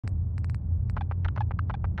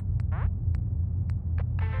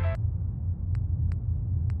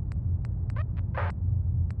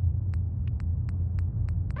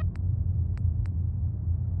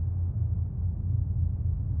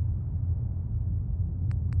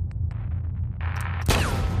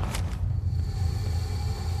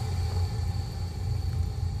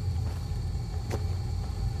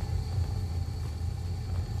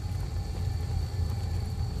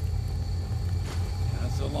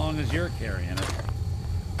long as you're carrying it.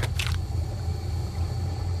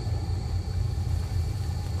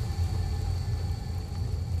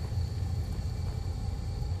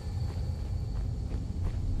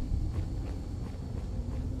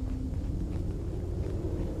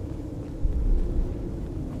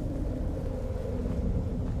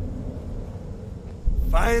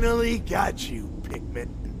 Finally got you,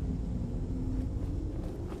 Pickman.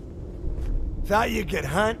 Thought you could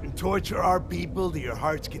hunt and torture our people to your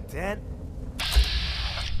heart's content?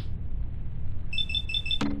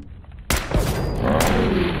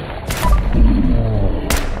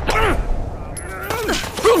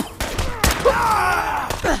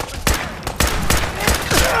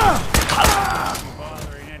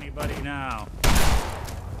 Bothering anybody now?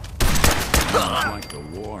 Like the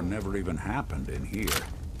war never even happened in here.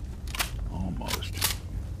 Almost.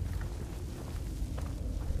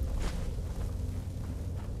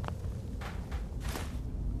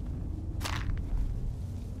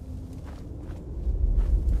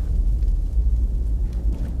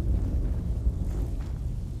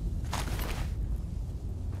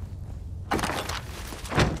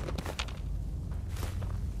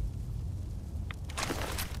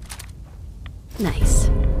 Nice.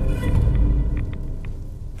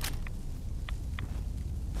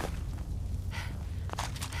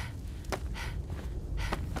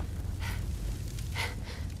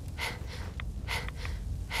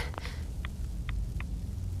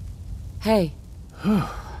 Hey.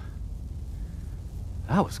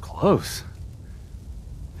 That was close.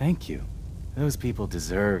 Thank you. Those people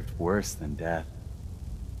deserved worse than death.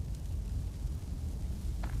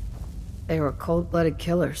 They were cold-blooded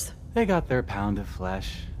killers. They got their pound of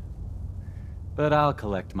flesh. But I'll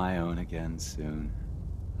collect my own again soon.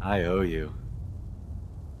 I owe you.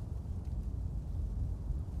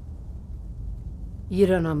 You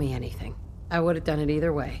don't owe me anything. I would have done it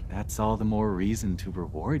either way. That's all the more reason to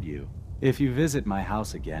reward you. If you visit my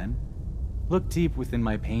house again, look deep within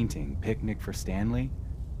my painting, Picnic for Stanley,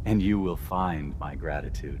 and you will find my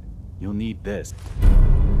gratitude. You'll need this.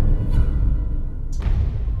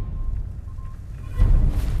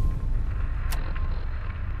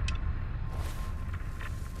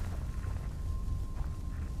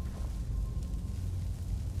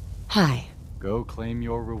 Hi. Go claim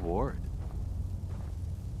your reward.